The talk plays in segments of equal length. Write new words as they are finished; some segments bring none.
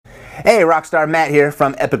Hey, Rockstar Matt here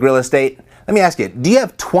from Epic Real Estate. Let me ask you, do you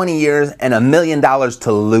have 20 years and $1 million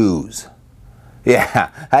to lose? Yeah,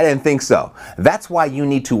 I didn't think so. That's why you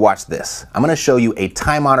need to watch this. I'm going to show you a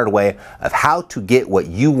time-honored way of how to get what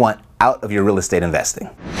you want out of your real estate investing.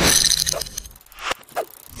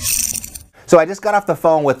 So I just got off the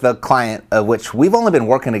phone with a client of which we've only been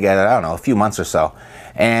working together, I don't know, a few months or so.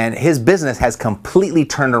 And his business has completely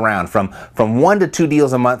turned around from 1 to 2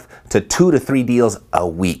 deals a month to 2 to 3 deals a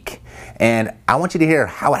week. And I want you to hear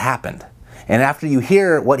how it happened. And after you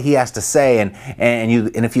hear what he has to say, and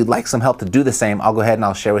if you'd like some help to do the same, I'll go ahead and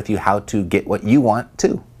I'll share with you how to get what you want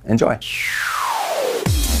too. Enjoy.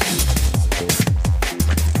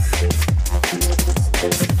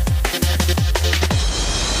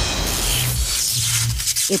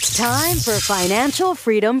 It's time for Financial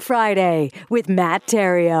Freedom Friday with Matt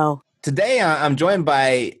Theriault. Today, I'm joined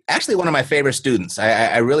by actually one of my favorite students.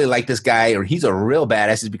 I really like this guy, or he's a real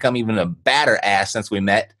badass. He's become even a badder ass since we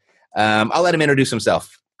met. I'll let him introduce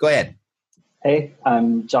himself. Go ahead. Hey,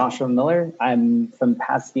 I'm Joshua Miller. I'm from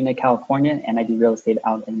Pasadena, California, and I do real estate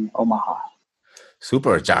out in Omaha.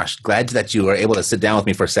 Super, Josh. Glad that you were able to sit down with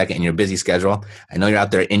me for a second in your busy schedule. I know you're out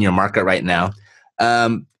there in your market right now.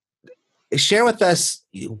 Share with us,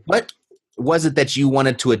 what was it that you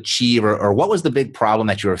wanted to achieve, or what was the big problem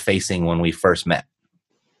that you were facing when we first met?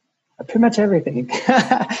 Pretty much everything.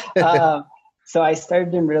 So I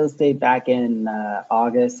started in real estate back in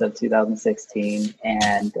August of 2016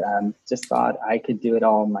 and just thought I could do it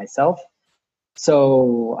all myself.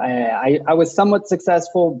 So I was somewhat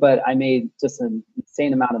successful, but I made just an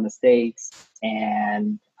insane amount of mistakes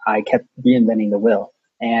and I kept reinventing the wheel.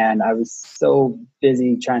 And I was so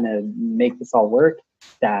busy trying to make this all work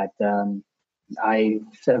that I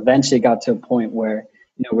eventually got to a point where,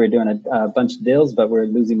 we were doing a bunch of deals, but we were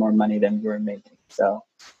losing more money than we were making. So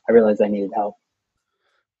I realized I needed help.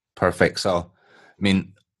 Perfect. So,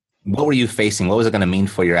 what were you facing? What was it going to mean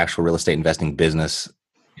for your actual real estate investing business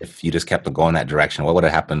if you just kept going that direction? What would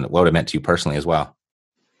have happened? What would have meant to you personally as well?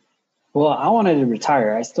 Well, I wanted to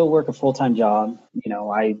retire. I still work a full-time job.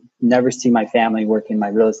 I never see my family working my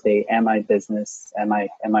real estate and my business and my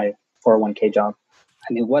 401k job.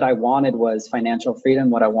 What I wanted was financial freedom.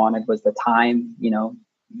 What I wanted was the time,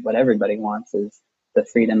 what everybody wants is the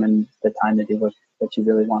freedom and the time to do what you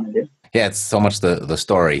really want to do. Yeah, it's so much the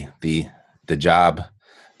story, the job,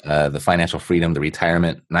 the financial freedom, the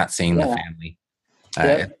retirement, not seeing the family.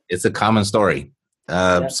 It's a common story.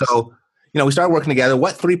 So, we started working together.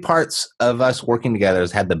 What 3 parts of us working together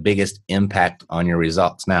has had the biggest impact on your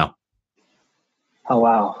results now? Oh,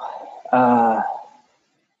 wow.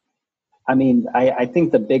 I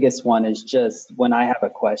think the biggest one is just when I have a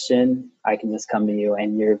question, I can just come to you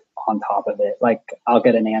and you're on top of it. Like I'll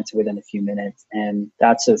get an answer within a few minutes. And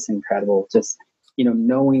that's just incredible. Just,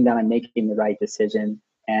 knowing that I'm making the right decision.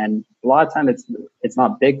 And a lot of times it's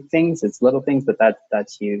not big things, it's little things, but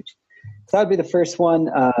that's huge. So that'd be the first one.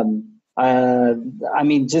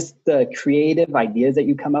 Just the creative ideas that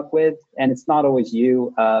you come up with, and it's not always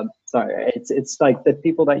you. It's like the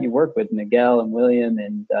people that you work with, Miguel and William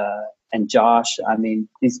and Josh.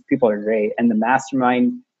 These people are great, and the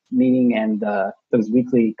mastermind meeting and those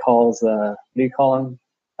weekly calls. What do you call them?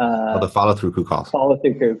 The follow-through crew calls.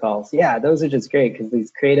 Follow-through crew calls. Yeah, those are just great because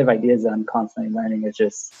these creative ideas that I'm constantly learning is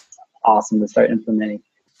just awesome to start implementing.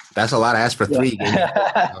 That's a lot to ask for 3.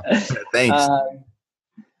 Thanks.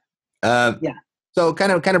 So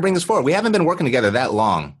kind of bring us forward. We haven't been working together that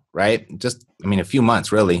long, right? Just, a few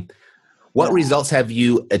months really. What results have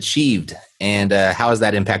you achieved and how has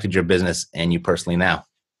that impacted your business and you personally now?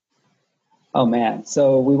 Oh man.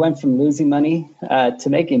 So we went from losing money to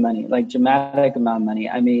making money, like dramatic amount of money.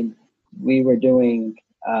 We were doing,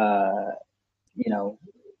 a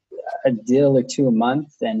deal or 2 a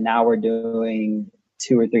month, and now we're doing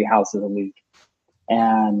 2 or 3 houses a week.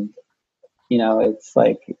 And it's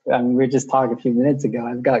like, we were just talking a few minutes ago,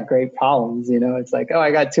 I've got great problems, it's like,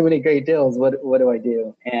 I got too many great deals. What do I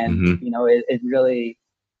do? And, it really,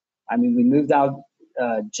 we moved out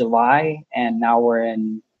July and now we're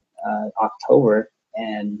in October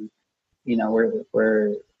and,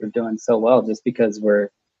 we're doing so well just because we're,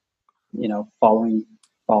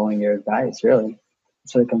 following your advice, really.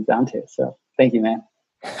 That's what it comes down to. So thank you, man.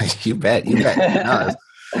 You bet. No,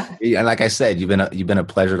 and like I said, you've been a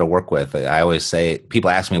pleasure to work with. I always say, people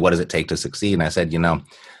ask me, what does it take to succeed? And I said,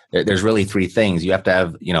 there's really 3 things. You have to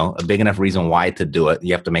have, a big enough reason why to do it.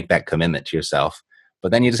 You have to make that commitment to yourself.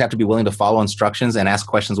 But then you just have to be willing to follow instructions and ask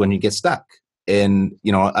questions when you get stuck. And,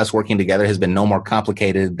 us working together has been no more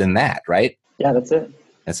complicated than that, right? Yeah, that's it.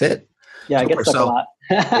 That's it. Yeah, I get stuck a lot.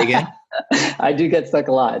 Again? I do get stuck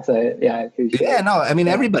a lot. So yeah, I appreciate Yeah, it. no, I mean,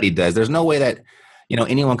 everybody does. There's no way that,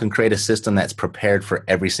 anyone can create a system that's prepared for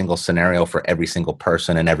every single scenario for every single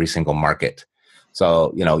person in every single market.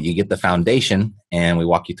 So, you get the foundation and we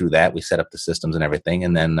walk you through that. We set up the systems and everything.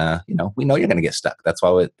 And then, we know you're going to get stuck. That's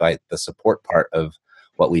why the support part of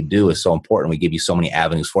what we do is so important. We give you so many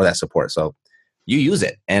avenues for that support. So you use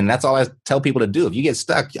it. And that's all I tell people to do. If you get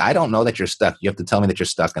stuck, I don't know that you're stuck. You have to tell me that you're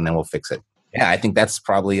stuck and then we'll fix it. Yeah, I think that's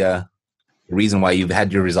probably the reason why you've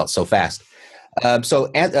had your results so fast.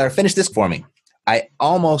 So finish this for me. I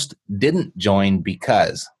almost didn't join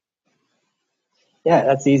because. Yeah,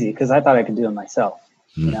 that's easy because I thought I could do it myself.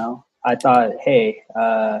 I thought, hey,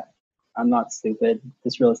 I'm not stupid.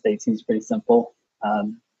 This real estate seems pretty simple.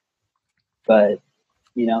 But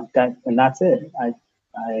that's it.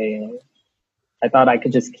 I thought I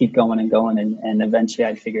could just keep going and eventually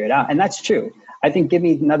I'd figure it out. And that's true. I think give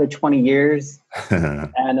me another 20 years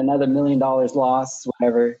and another $1 million loss,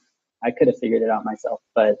 whatever, I could have figured it out myself.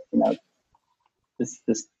 But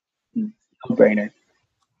this no-brainer.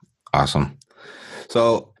 Awesome.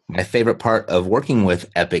 So my favorite part of working with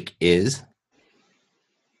Epic is?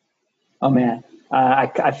 Oh man,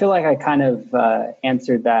 I feel like I kind of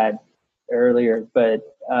answered that earlier, but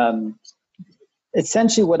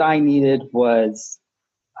essentially what I needed was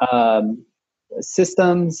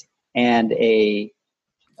systems and a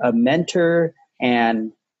mentor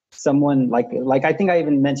and someone like I think I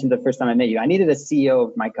even mentioned the first time I met you. I needed a CEO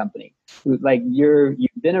of my company who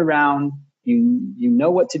you've been around, you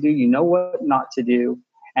know what to do, you know what not to do,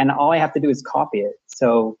 and all I have to do is copy it.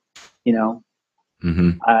 So,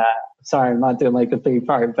 sorry, I'm not doing like the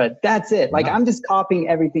 3-part, but that's it. Like I'm just copying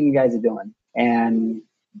everything you guys are doing, and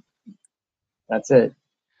that's it.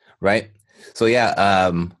 Right. So yeah,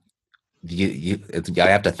 I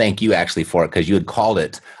have to thank you actually for it because you had called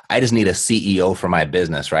it. I just need a CEO for my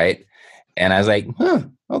business, right? And I was like,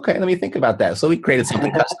 okay, let me think about that. So we created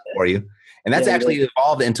something custom for you, and that's actually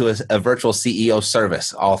evolved into a virtual CEO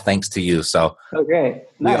service, all thanks to you. So okay,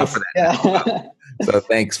 nice. So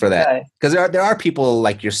thanks for that. Because there are people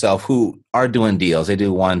like yourself who are doing deals. They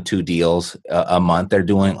do 1-2 deals a month. They're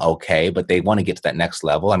doing okay, but they want to get to that next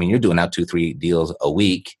level. I mean, you're doing now 2-3 deals a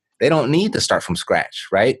week. They don't need to start from scratch,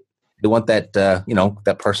 right? They want that,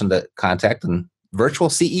 that person to contact and virtual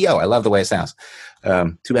CEO. I love the way it sounds.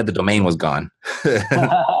 Too bad the domain was gone.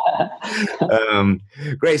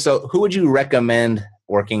 Great. So who would you recommend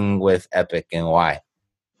working with Epic and why?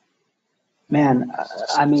 Man,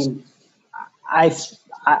 I mean,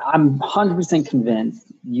 I'm 100% convinced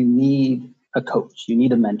you need a coach, you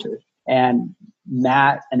need a mentor. And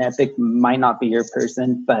Matt and Epic might not be your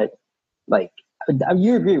person, but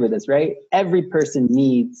you agree with this, right? Every person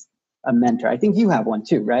needs a mentor. I think you have one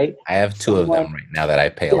too, right? I have two of them right now that I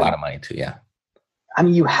pay a lot of money to. Yeah. I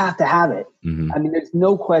mean, you have to have it. I mean, there's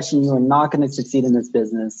no question you are not going to succeed in this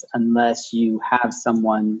business unless you have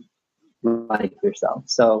someone like yourself.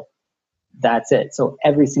 So that's it. So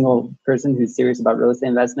every single person who's serious about real estate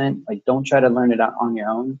investment, don't try to learn it on your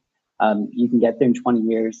own. You can get there in 20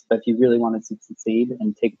 years, but if you really want to succeed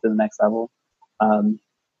and take it to the next level,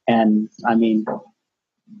 and I mean,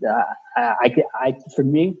 for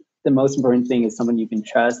me, the most important thing is someone you can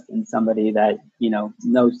trust and somebody that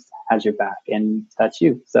knows has your back and that's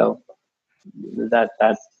you. So that's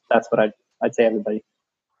what I'd say, everybody.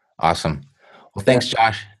 Awesome. Well, thanks,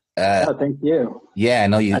 Josh. Thank you. Yeah, I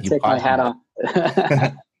know you. I take my hat off.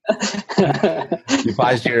 You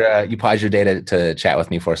paused your day to chat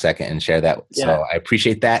with me for a second and share that. Yeah. So I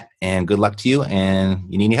appreciate that, and good luck to you. And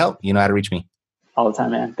you need any help, you know how to reach me. All the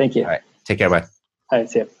time, man. Thank you. All right. Take care, bud. All right.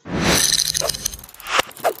 See you.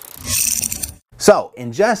 So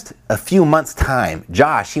in just a few months' time,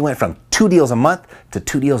 Josh, he went from 2 deals a month to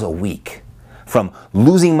 2 deals a week. From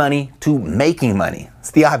losing money to making money.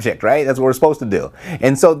 It's the object, right? That's what we're supposed to do.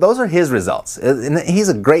 And so those are his results. And he's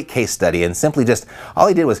a great case study, and simply just, all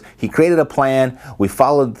he did was he created a plan, we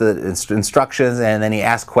followed the instructions, and then he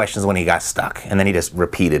asked questions when he got stuck. And then he just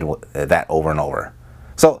repeated that over and over.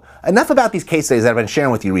 So enough about these case studies that I've been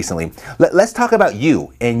sharing with you recently. Let's talk about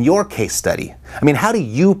you and your case study. I mean, how do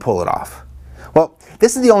you pull it off? Well,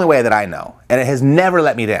 this is the only way that I know, and it has never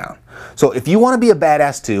let me down. So if you want to be a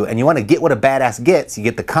badass too, and you want to get what a badass gets, you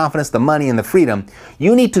get the confidence, the money, and the freedom,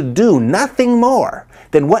 you need to do nothing more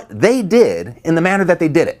than what they did in the manner that they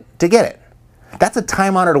did it, to get it. That's a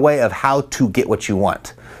time-honored way of how to get what you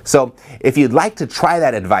want. So if you'd like to try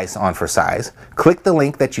that advice on for size, click the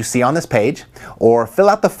link that you see on this page or fill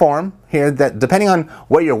out the form here, that depending on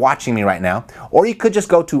where you're watching me right now, or you could just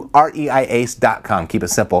go to reiace.com, keep it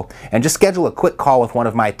simple, and just schedule a quick call with one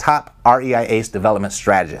of my top REI ACE development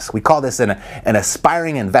strategists. We call this an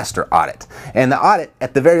aspiring investor audit. And the audit,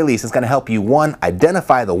 at the very least, is going to help you, one,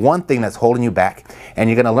 identify the one thing that's holding you back, and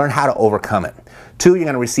you're going to learn how to overcome it. Two, you're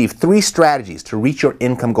going to receive 3 strategies to reach your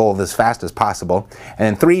income goal as fast as possible. And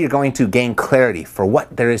then 3, you're going to gain clarity for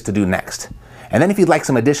what there is to do next. And then if you'd like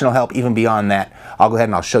some additional help even beyond that, I'll go ahead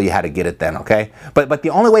and I'll show you how to get it then, okay? But the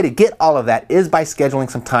only way to get all of that is by scheduling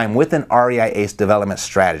some time with an REI ACE development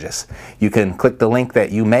strategist. You can click the link that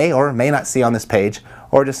you may or may not see on this page,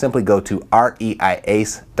 or just simply go to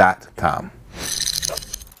reiace.com.